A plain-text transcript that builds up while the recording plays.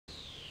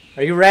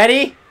Are you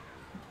ready?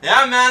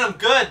 Yeah, man, I'm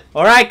good.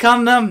 Alright,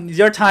 come them. It's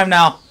your time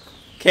now.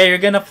 Okay, you're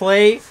gonna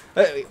play...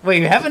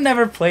 wait, you haven't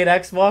never played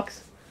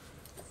Xbox?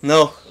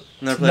 No.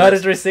 Never played Not a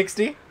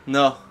 360?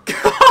 No.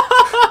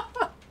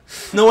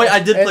 No, wait, I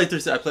did play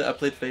 360. I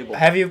played Fable.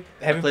 Have you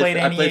played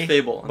any... I played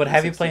Fable. But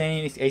have you played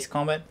any Ace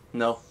Combat?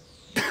 No.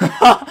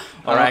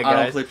 Alright, guys.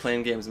 I don't play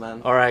playing games,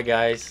 man. Alright,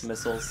 guys.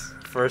 Missiles.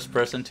 First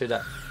person to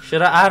that.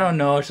 Should I don't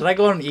know. Should I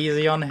go on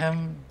easy on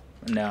him?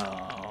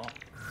 No.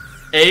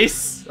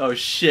 Ace? Oh,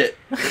 shit.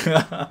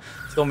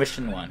 Let's go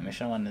mission 1.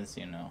 Mission 1 is,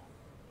 you know.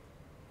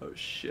 Oh,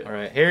 shit.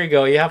 Alright, here you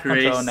go. You have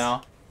Grace. control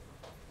now.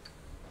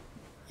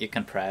 You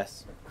can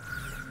press.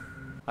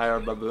 IR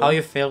Babu. How are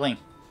you feeling?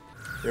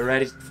 You're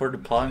ready for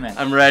deployment.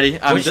 I'm ready.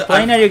 Which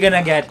plane are you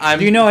gonna get?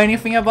 Do you know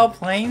anything about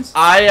planes?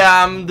 I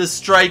am the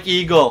Strike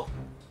Eagle.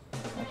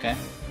 Okay.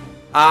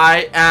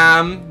 I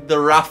am the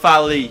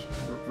Rafale.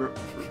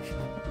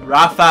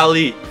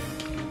 Rafale.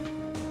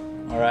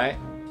 Alright.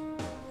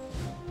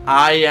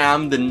 I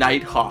am the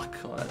Nighthawk.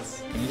 Oh,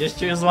 that's... Can you just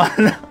choose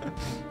one?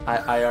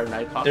 IR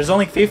Nighthawk. There's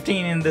only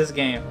 15 in this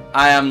game.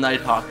 I am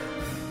Nighthawk.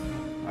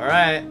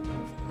 Alright.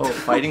 Oh,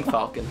 Fighting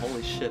Falcon.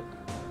 Holy shit.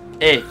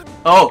 Hey.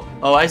 Oh,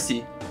 I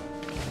see.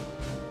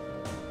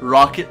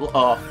 Rocket.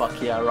 Oh, fuck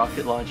yeah,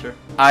 rocket launcher.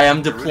 I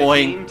am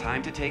deploying.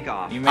 Time to take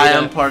off. I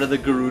am part of the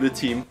Garuda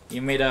team.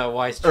 You made a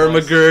wise choice.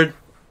 Ermagerd.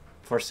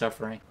 For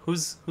suffering.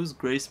 Who's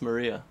Grace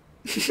Maria?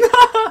 Is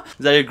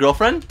that your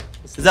girlfriend?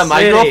 Is that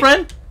my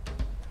girlfriend?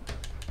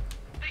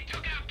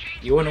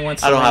 You wouldn't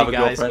want I don't so have many a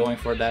guys girlfriend. going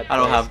for that. I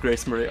don't place. have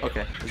Grace Maria.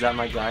 Okay, is that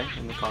my guy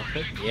in the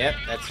cockpit? Yep,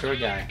 that's your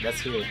guy.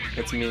 That's you.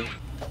 That's me.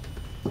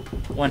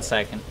 1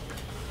 second.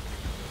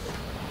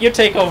 You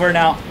take over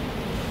now.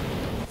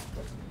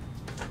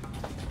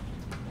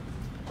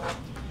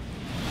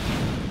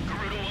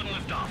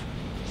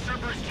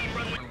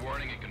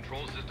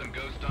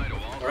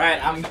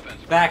 Alright, I'm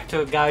back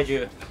to guide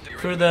you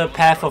through the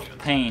path of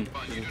pain.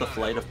 Is it the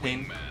Flight of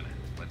Pain?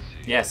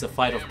 Yes, the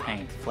flight of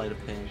pain. Flight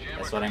of Pain.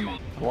 That's what I meant.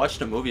 I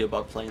watched a movie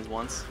about planes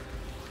once.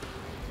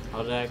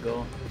 How did that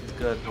go? It's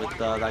good with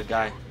that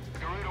guy.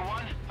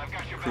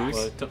 Cruise?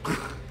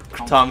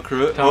 What? Tom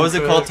Cruise. Tom What was it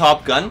Cruise. called?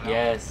 Top Gun?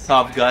 Yes.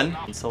 Top Gun.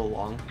 It's so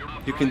long.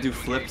 You can do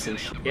flips and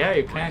shit. Yeah,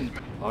 you can.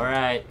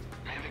 Alright.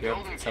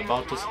 It's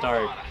about to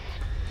start.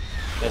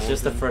 That's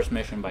just the first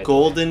mission, by the way.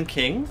 Golden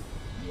King?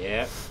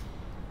 Yep.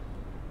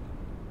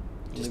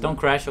 Just don't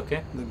crash,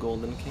 okay? The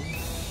Golden King?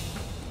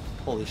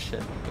 Holy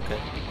shit. Okay.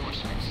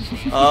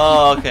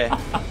 Oh, okay.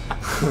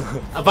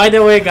 By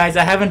the way, guys,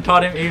 I haven't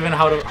taught him even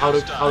how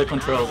the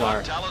controls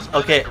are.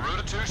 Okay.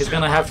 He's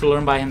gonna have to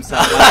learn by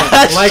himself,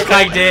 like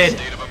I did.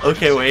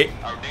 Okay, wait.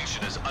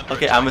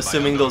 Okay, I'm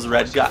assuming those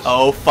red guys.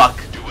 Oh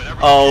fuck.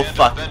 Oh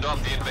fuck.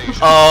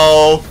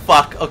 Oh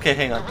fuck. Okay,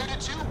 hang on.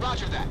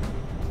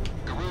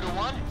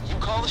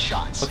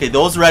 Okay,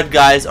 those red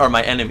guys are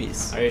my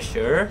enemies. Are you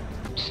sure?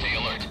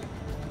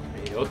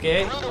 Are you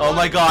okay? Oh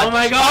my god. Oh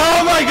my god.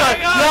 Oh my god.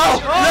 No!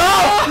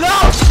 No!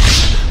 No!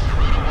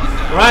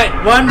 Right,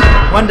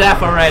 one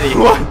death already.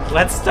 What?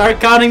 Let's start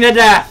counting the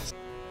deaths.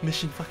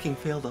 Mission fucking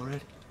failed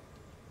already.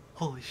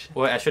 Holy shit.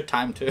 Wait, I should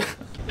time too.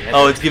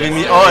 Oh, it's giving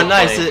me. Oh,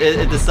 nice.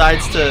 It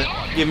decides to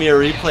give me a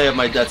replay of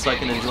my death so I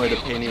can enjoy the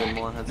pain even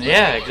more. That's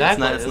Yeah,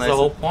 exactly. That's That's the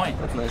whole point.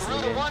 That's nice in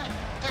the game.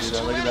 Dude,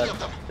 look at that.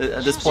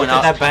 At this point,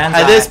 Look at that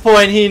at this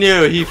point, he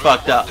knew he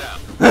fucked up.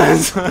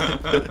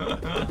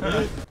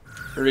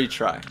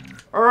 Retry.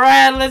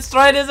 Alright, let's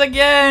try this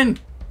again.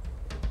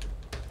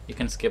 You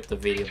can skip the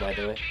video, by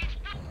the way.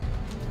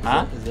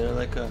 Huh? Is there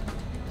like a...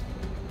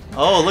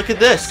 Oh, look at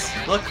this.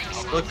 Look.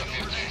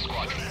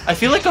 I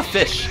feel like a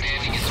fish.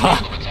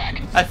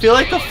 I feel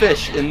like a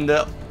fish in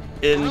the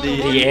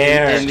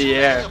air. In the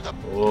air.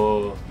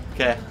 Whoa.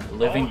 Okay.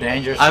 Living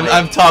dangerously.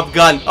 I'm Top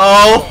Gun.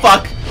 Oh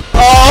fuck.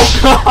 Oh.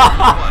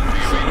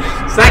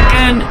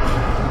 Second.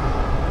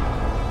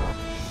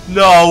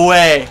 No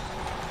way.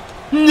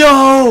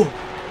 No.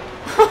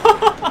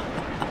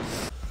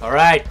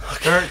 Alright,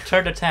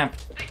 third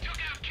attempt.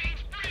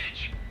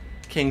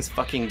 King's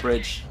fucking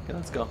bridge. Okay,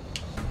 let's go.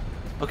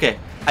 Okay,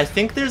 I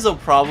think there's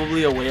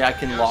probably a way I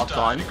can lock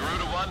on.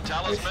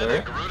 Are you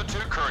sure?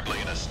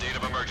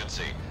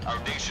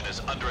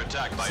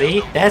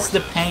 See, that's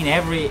the pain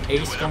every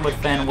Ace Combat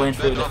fan went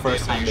through the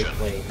first time they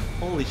played.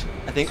 Holy shit!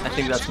 I think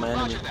that's my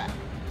enemy.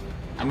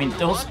 I mean,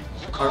 those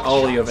are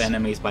all your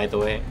enemies, by the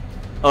way.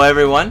 Oh,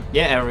 everyone?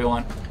 Yeah,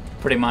 everyone,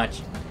 pretty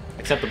much,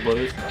 except the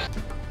blues.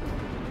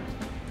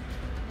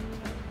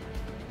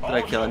 Did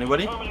I kill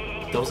anybody?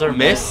 Those are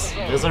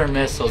Those are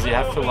missiles. You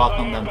have to lock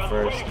on them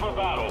first.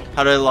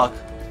 How do I lock?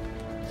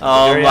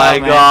 Oh Figure it my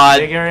out, man. god!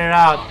 Figure it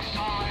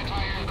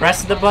out.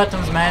 Press the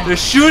buttons, man. They're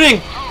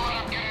shooting!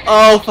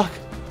 Oh fuck!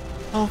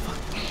 Oh fuck!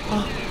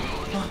 Oh.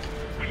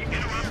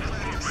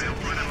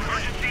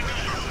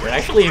 You're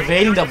actually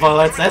evading the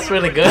bullets. That's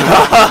really good.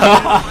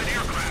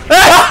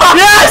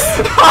 Yes!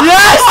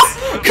 Yes!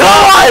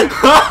 Come on!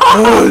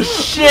 Oh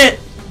shit!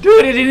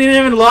 Dude, he didn't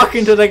even lock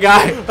into the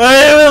guy. I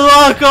didn't even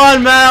lock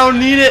on, man. I don't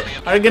need it.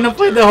 Are you gonna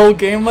play the whole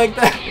game like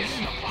that?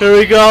 Here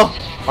we go.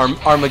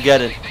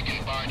 Armageddon.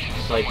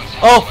 like...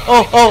 Oh!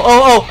 Oh! Oh!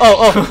 Oh! Oh!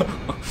 Oh!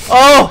 Oh!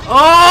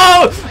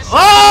 Oh! Oh!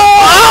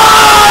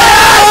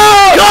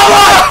 Come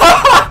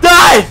on!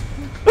 Die!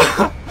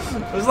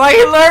 It was like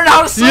he learned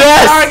how to switch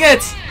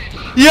targets!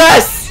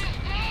 Yes!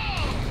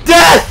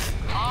 Death!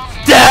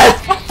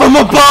 Death from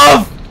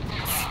above!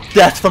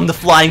 Death from the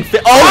flying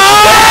fish.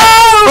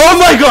 Oh! Oh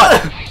my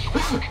god!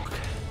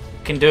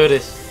 Can do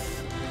this.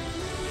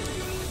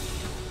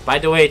 By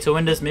the way, to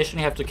win this mission,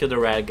 you have to kill the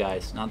red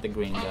guys, not the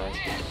green guys.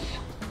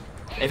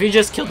 If you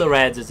just kill the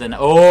reds, it's an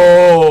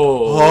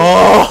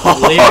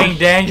leaping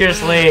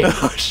dangerously.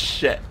 Oh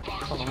shit!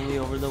 Only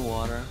over the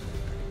water.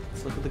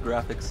 Let's look at the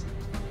graphics.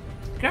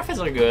 Graphics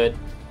are good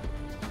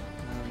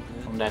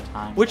from that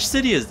time. Which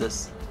city is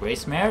this?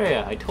 Grace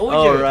Maria. I told you.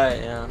 Oh right,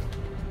 yeah.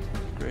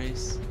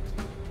 Grace.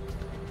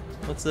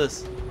 What's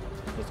this?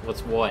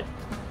 What's what?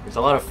 There's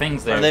a lot of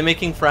things there. Are they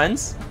making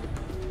friends?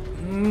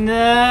 No,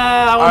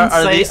 I wouldn't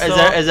say so.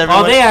 Is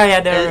everyone, oh, they are,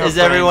 yeah, is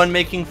everyone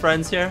making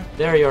friends here?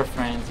 They're your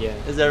friends, yeah.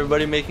 Is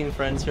everybody making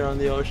friends here on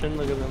the ocean?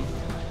 Look at them.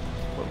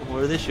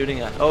 What are they shooting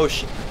at? Oh,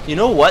 you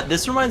know what?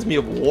 This reminds me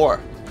of war.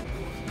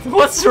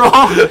 What's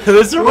wrong?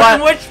 This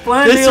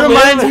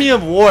reminds me me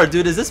of war,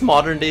 dude. Is this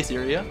modern day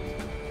Syria?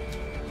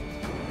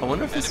 I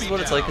wonder if this is what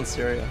it's like in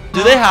Syria.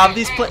 Do they have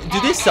these planes? Do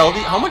they sell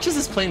these? How much is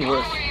this plane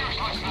worth?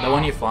 The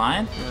one you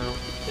flying? No.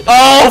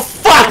 Oh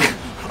fuck!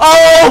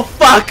 Oh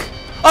fuck!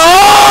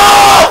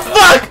 Oh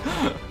fuck!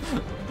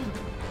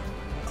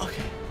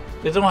 Okay.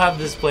 They don't have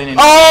this plane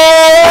anymore.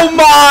 Oh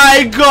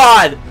my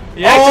god!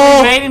 You're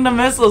actually evading the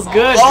missiles.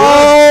 Good.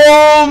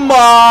 Oh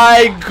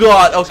my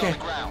god! Okay.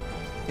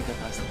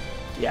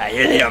 Yeah,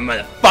 here they are,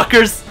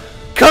 motherfuckers!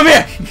 Come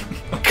here!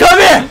 Come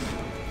here!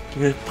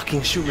 You're gonna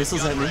fucking shoot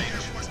missiles at me?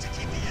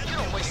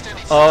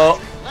 Oh.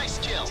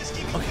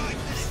 Okay.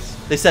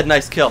 They said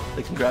nice kill.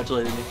 They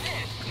congratulated me.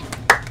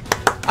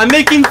 I'm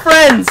making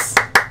friends!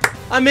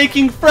 I'm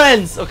making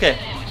friends! Okay.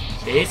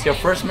 It's your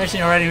first mission,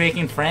 you're already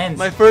making friends.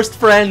 My first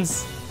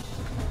friends.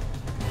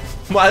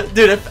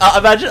 Dude,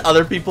 imagine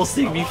other people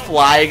seeing me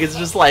flying. It's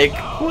just like,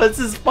 what's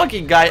this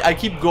fucking guy? I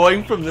keep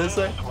going from this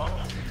way.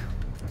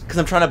 Because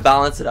I'm trying to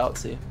balance it out,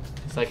 see?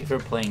 It's like if you're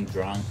playing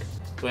drunk.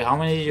 Wait, how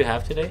many did you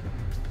have today?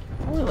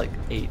 Only like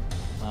 8.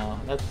 Oh,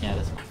 that's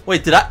fine.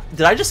 Wait, did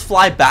I just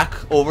fly back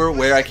over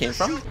where I came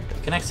from? You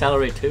can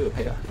accelerate too.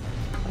 Yeah.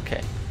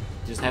 Okay.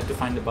 You just have to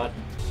find the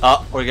button.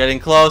 Oh, we're getting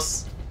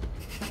close.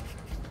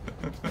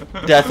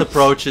 Death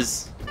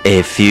approaches.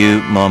 A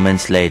few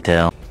moments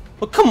later.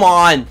 Oh, come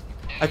on!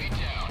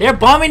 They're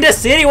bombing the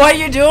city, what are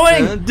you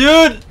doing?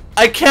 Dude,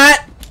 I can't!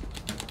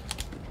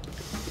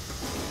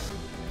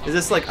 Is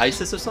this like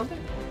ISIS or something?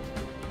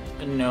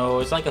 No,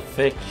 it's like a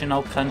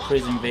fictional country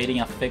is invading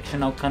a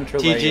fictional country.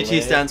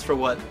 TGT stands for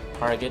what?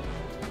 Target.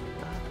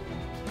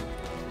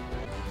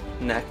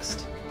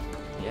 Next.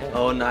 Yeah.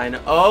 Oh, 9.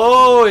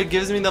 Oh, it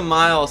gives me the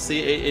miles.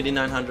 See,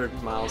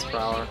 8,900 miles per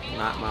hour.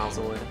 Not miles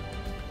away.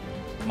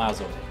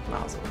 Miles away.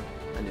 Miles away.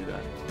 I knew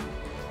that.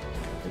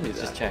 I knew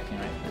that. Just checking,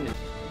 right?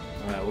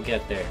 Alright, we'll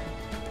get there.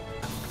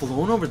 I've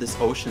flown over this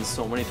ocean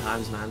so many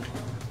times, man.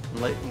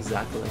 I'm like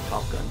exactly like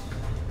Top Gun.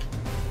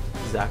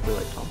 Exactly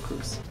like Tom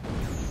Cruise.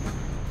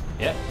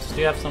 Yeah, just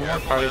do have some more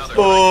targets.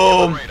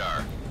 Boom!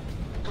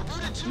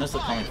 Missile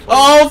coming for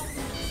Oh!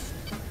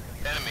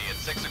 Enemy at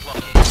 6 o'clock.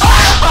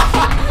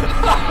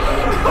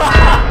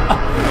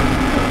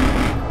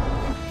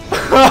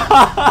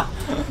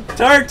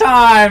 Third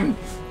time!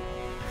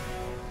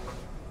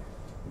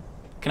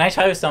 Can I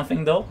tell you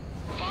something though?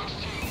 Can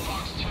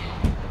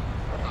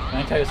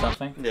I tell you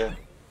something? Yeah.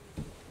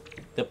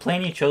 The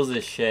plane you chose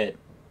is shit.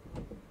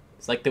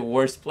 It's like the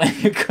worst plane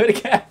you could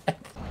get.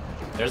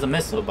 There's a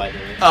missile by the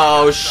way.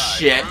 Oh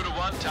shit.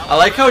 I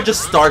like how it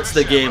just starts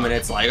the game and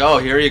it's like, oh,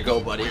 here you go,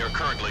 buddy.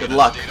 Good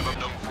luck. Do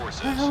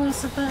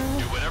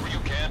whatever you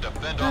can to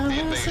fend off the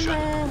invasion.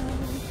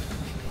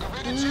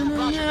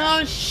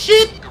 Oh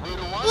shit!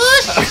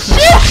 Oh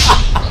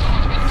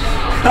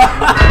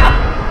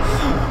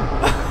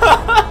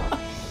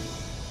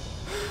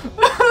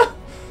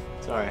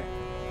Sorry.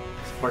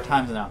 4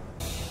 times now.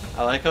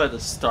 I like how it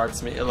just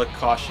starts me. It looked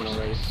caution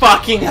already.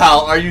 Fucking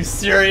hell, are you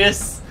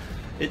serious?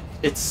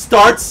 It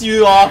starts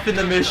you off in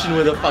the mission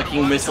with a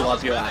fucking missile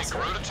up your ass.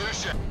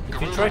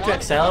 If you try to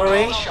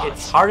accelerate,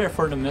 it's harder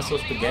for the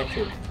missiles to get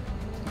you.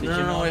 Did you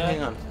know wait, that?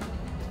 hang on.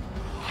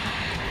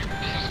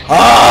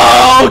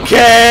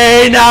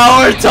 Okay,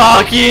 now we're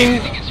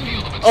talking.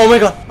 Oh my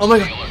god! Oh my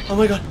god! Oh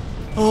my god!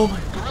 Oh my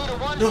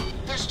god! No!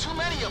 There's too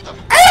many of them.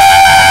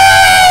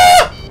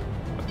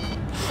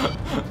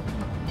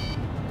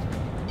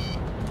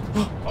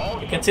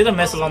 You can see the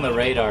missiles on the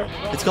radar.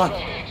 It's gone.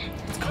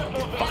 It's gone.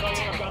 It's fucked.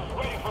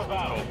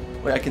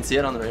 Wait, I can see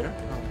it on the radar?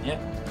 Yeah.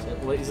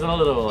 So, these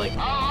little like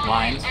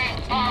lines.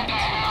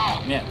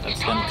 Yeah, that's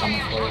them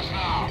coming for you.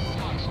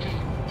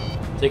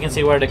 So you can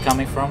see where they're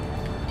coming from.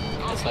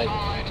 It's like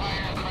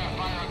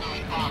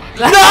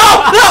No! No!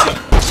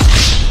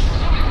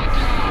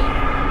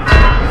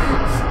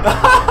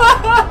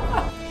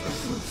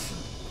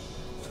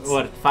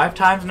 What, 5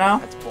 times now?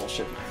 That's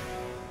bullshit, man.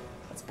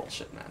 That's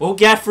bullshit, man. We'll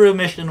get through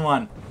mission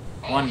 1.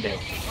 One day.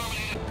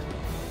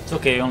 It's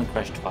okay, you only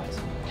crashed twice.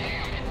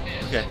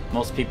 Okay.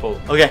 Most people,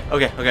 Okay.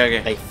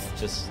 they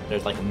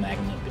there's like a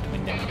magnet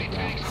between them and the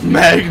ground.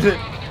 Magnet.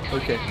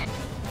 Okay.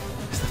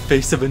 It's the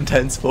face of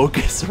intense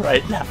focus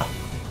right now.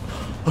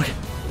 Okay.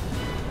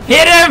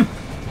 Hit him!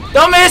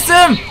 Don't miss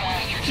him!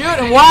 Shoot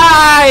him!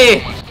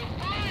 Why?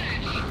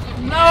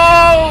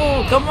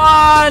 No! Come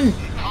on!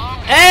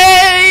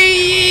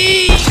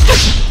 Hey!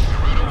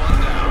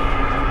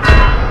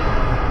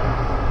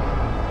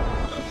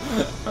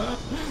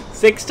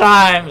 Six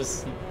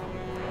times!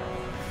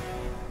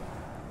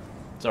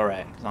 It's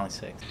alright, it's only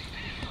 6.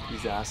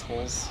 These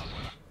assholes.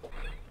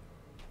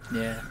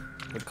 Yeah,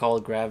 we call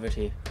it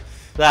gravity.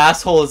 The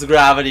asshole is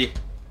gravity.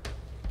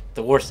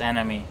 The worst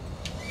enemy.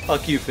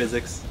 Fuck you,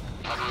 physics.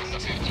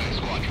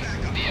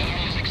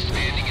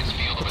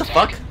 What the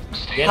fuck?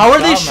 Get How are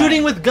they down,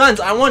 shooting man. with guns?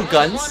 I want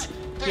guns.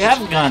 You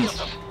have guns.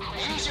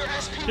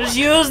 Just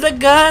use the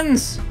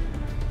guns!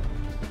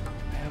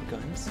 I have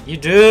guns. You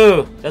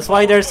do! That's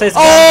why there says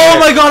gun Oh there.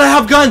 my god, I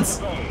have guns!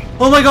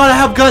 Oh my god, I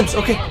have guns!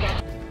 Okay.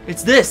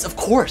 It's this, of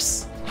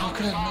course. How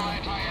could I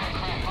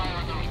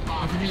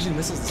not? I've been using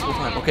missiles this whole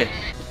time. Okay.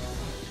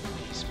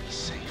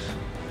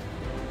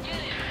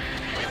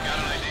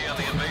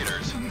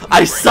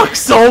 I suck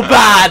so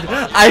bad!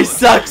 I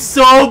suck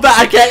so bad!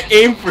 I can't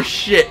aim for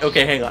shit!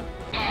 Okay, hang on.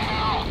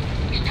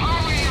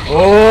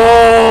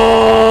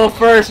 Oh,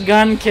 first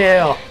gun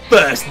kill.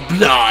 First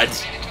blood!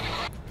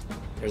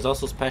 There's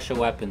also special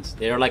weapons.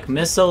 They are like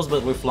missiles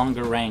but with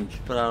longer range.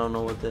 But I don't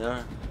know what they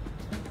are.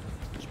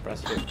 Just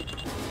press it.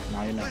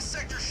 Now you know. West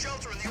sector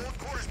shelter in the old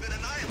quarter's been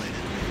annihilated.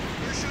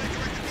 Where should I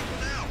direct the people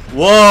now?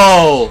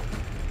 Whoa!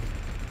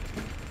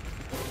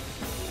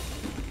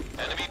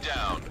 Enemy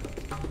down.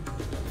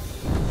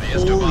 The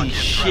Holy Estovakian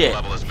shit.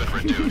 threat level has been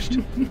reduced.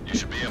 You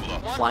should be able to.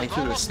 Flying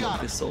through the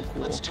smoke is so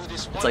cool. It's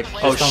like,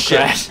 Just oh don't shit.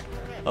 crash.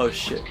 Oh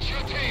shit.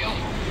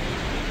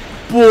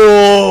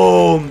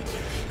 Boom!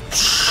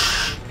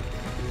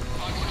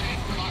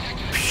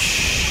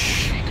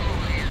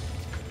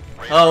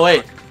 Oh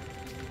wait.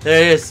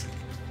 There he is.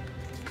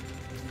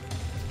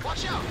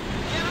 Watch out.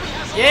 The enemy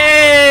has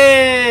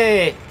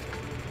Yay!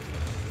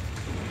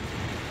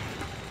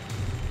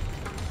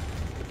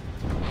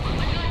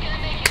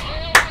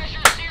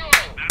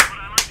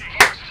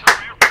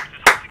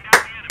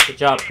 Good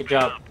job, good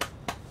job.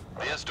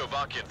 The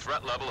Estovakian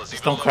threat level is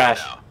Just even don't lower crash.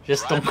 now.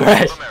 Just Drive don't to the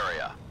crash. problem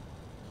area.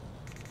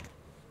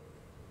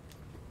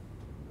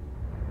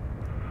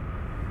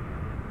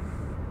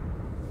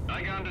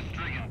 Igon to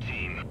Strigan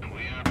team.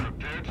 We are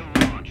prepared to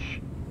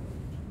launch.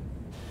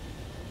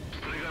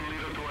 Strigan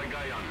leader to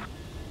Igayan.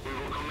 We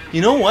will commence.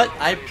 You know what?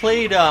 I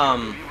played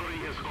Delivery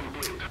is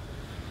complete.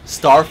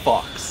 Star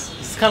Fox.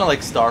 This is kind of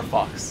like Star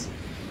Fox,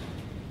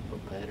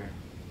 But better.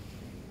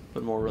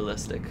 but more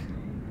realistic.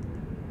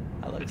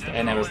 I like Star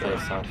I never played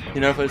Star Fox.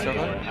 You never played Star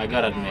Fox? I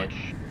gotta admit.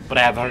 But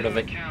I have heard of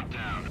it.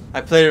 Countdown.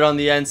 I played it on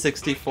the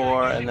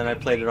N64 and then I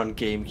played it on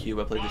GameCube.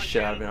 I played the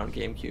shit out of it on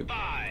GameCube.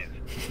 5,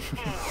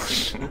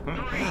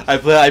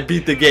 4, I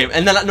beat the game,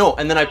 and then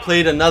I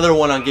played another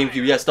one on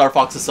GameCube. Yeah, Star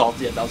Fox Assault.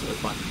 Yeah, that was really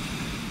fun.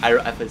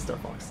 I played Star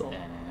Fox Assault. I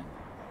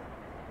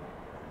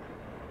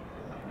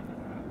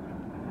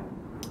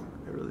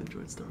really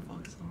enjoyed Star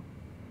Fox Assault.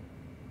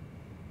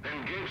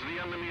 engage the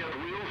enemy at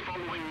will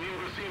following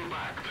Nimbus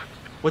impact.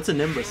 What's a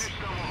Nimbus?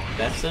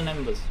 That's the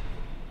Nimbus.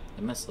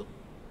 The missile.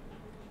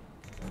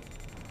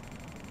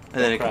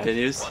 And then it Crash.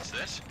 continues. What's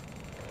this?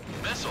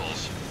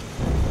 Missiles?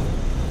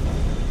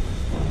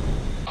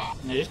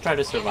 Yeah, just try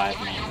to survive,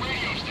 man.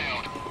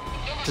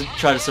 To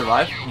try to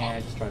survive. Yeah,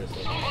 just try to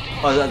survive.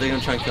 Oh, are they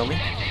gonna try and kill me?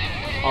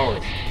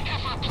 Always.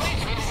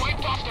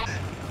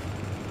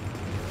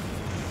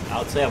 I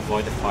would say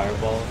avoid the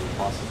fireball if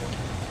possible.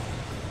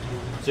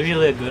 It's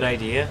usually a good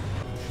idea.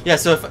 Yeah.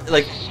 So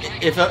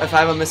if I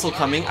have a missile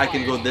coming, I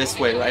can go this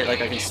way, right?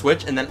 Like I can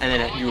switch, and then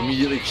you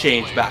immediately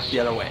change back the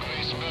other way.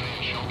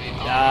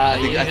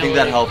 I think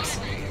that helps.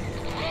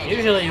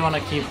 Usually you want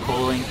to keep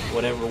pulling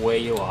whatever way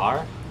you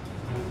are.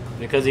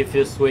 Because if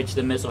you switch,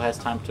 the missile has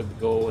time to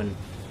go and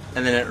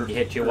And then it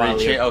hit you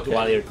while you're, okay.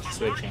 while you're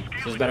switching.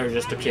 So it's better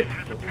just to keep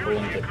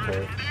pulling the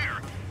curve.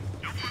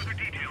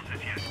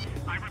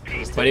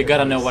 But you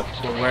gotta know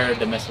where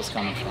the missile's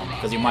coming from.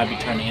 Because you might be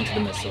turning into the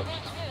missile.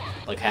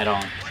 Like head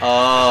on.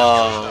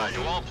 Oh.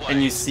 To all planes,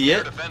 And you see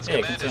it? Defense Yeah,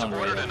 you command can see has on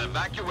ordered radar. an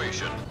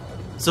evacuation.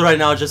 So right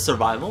now it's just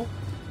survival?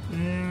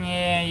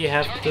 Yeah, you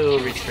have to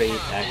retreat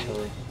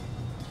actually.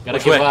 Gotta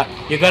Which give way? up.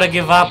 You gotta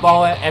give up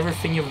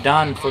everything you've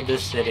done for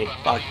this city.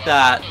 Fuck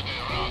that.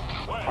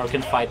 Or you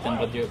can fight them,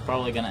 but you're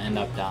probably gonna end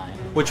up dying.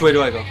 Which way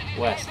do I go?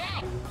 West.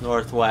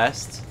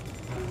 Northwest.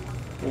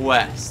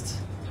 West.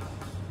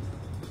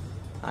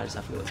 I just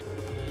have to go.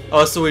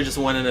 Oh, so we just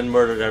went in and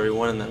murdered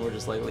everyone and then we're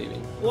just like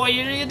leaving. Well,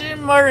 you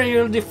didn't murder.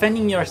 You're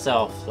defending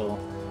yourself, so.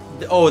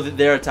 Oh,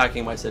 they're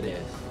attacking my city.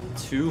 Yes.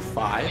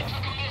 2-5.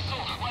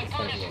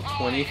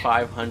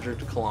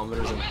 2,500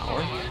 kilometers an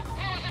hour.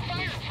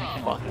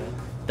 Fuck.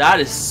 That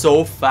is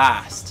so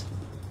fast.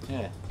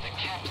 Yeah.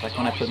 It's like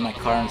when I put my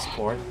car in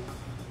sport.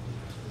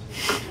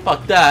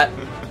 Fuck that.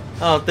 I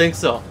don't think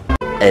so.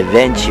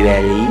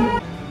 Eventually.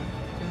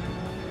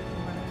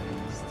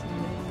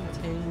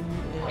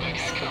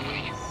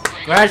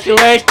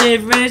 Congratulations,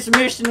 you finished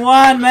mission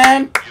 1,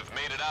 man! You've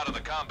made it out of the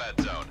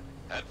combat zone.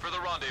 Head for the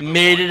rendezvous.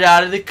 Made it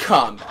out of the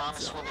combat.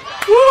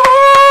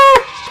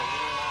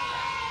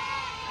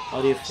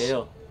 How do you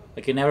feel?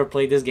 Like you never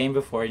played this game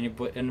before and you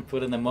put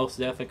in the most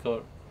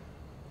difficult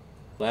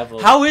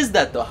level. How is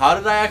that though? How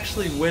did I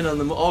actually win on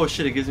the? Oh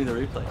shit! It gives me the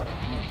replay.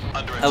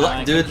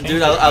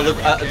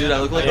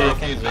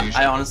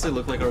 I honestly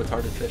look like a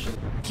retarded fish.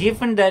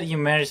 Given that you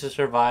managed to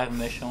survive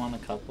mission 1 a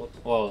couple,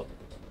 well,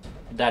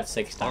 that's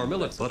 6 times. Our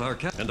military, but our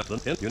captain,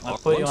 I'll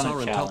put you on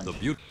a challenge.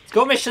 Let's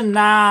go mission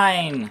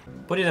 9.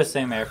 Put you the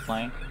same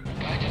airplane.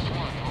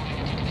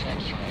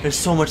 There's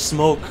so much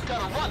smoke.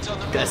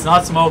 That's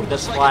not smoke.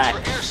 That's flak.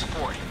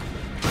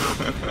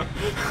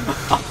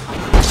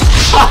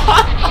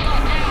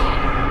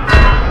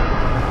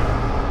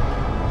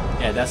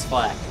 Yeah, that's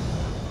flak.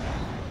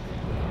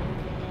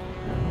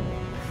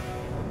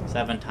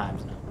 7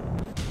 times now.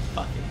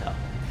 Fucking hell.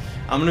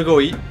 I'm gonna go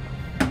eat.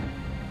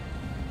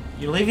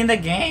 You leaving the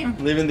game?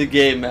 Leaving the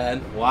game,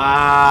 man.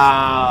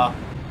 Wow.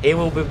 It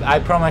will be. I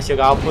promise you,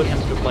 I'll put him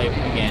to play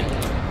again.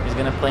 He's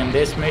gonna play in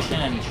this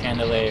mission and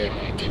Chandelier,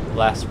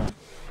 last one.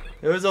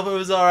 It was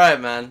alright,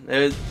 man. It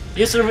was.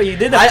 You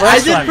did the first one. I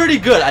did pretty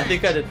good. I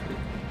think I did.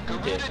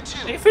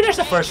 You finished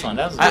the first one.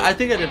 That was good. I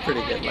think I did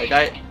pretty good. Like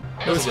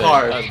it was good.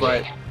 hard, That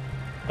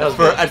was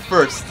but good. at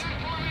first,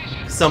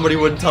 somebody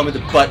wouldn't tell me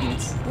the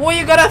buttons. Well,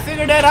 you gotta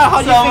figure that out.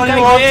 How do you Somebody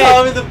think I won't did?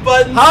 tell me the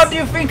buttons. How do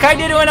you think I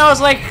did when I was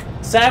like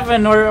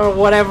 7 or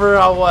whatever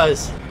I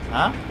was?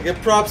 Huh? I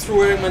get props for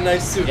wearing my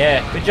nice suit.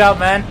 Yeah. Good job,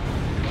 man.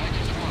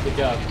 Good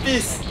job.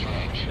 Peace.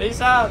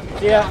 Peace out.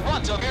 Yeah.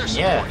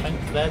 Yeah. I think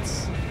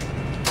that's.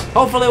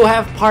 Hopefully we'll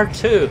have part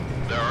 2.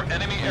 There are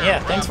enemy Yeah.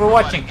 Thanks for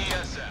watching.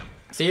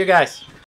 See you guys.